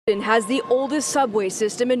Has the oldest subway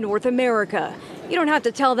system in North America. You don't have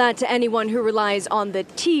to tell that to anyone who relies on the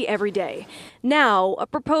T every day. Now, a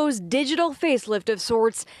proposed digital facelift of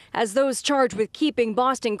sorts as those charged with keeping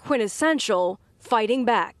Boston quintessential fighting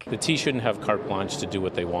back. The T shouldn't have carte blanche to do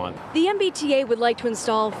what they want. The MBTA would like to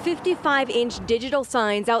install 55-inch digital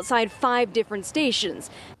signs outside 5 different stations.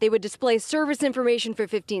 They would display service information for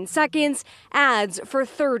 15 seconds, ads for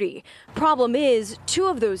 30. Problem is, 2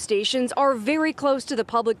 of those stations are very close to the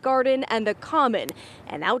public garden and the common,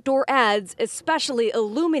 and outdoor ads, especially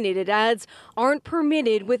illuminated ads, aren't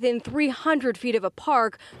permitted within 300 feet of a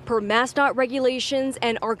park per MassDOT regulations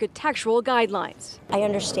and architectural guidelines. I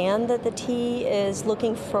understand that the T is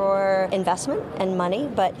looking for investment and money,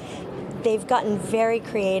 but they've gotten very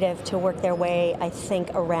creative to work their way, I think,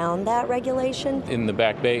 around that regulation. In the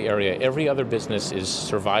Back Bay area, every other business is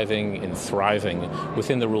surviving and thriving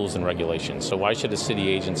within the rules and regulations. So why should a city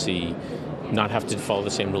agency not have to follow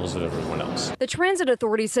the same rules as everyone else? The Transit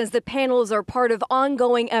Authority says the panels are part of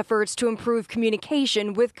ongoing efforts to improve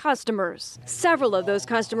communication with customers. Several of those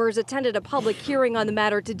customers attended a public hearing on the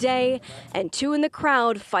matter today, and 2 in the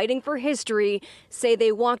crowd fighting for history say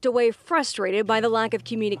they walked away frustrated by the lack of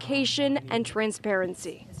communication and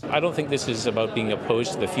transparency. I don't think this is about being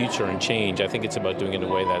opposed to the future and change. I think it's about doing it in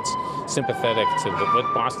a way that's sympathetic to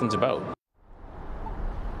what Boston's about.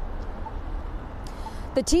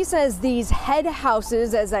 The T says these head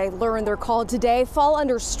houses, as I learned they're called today, fall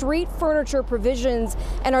under street furniture provisions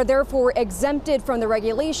and are therefore exempted from the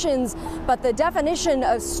regulations. But the definition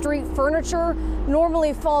of street furniture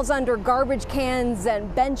normally falls under garbage cans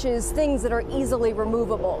and benches, things that are easily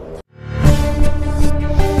removable.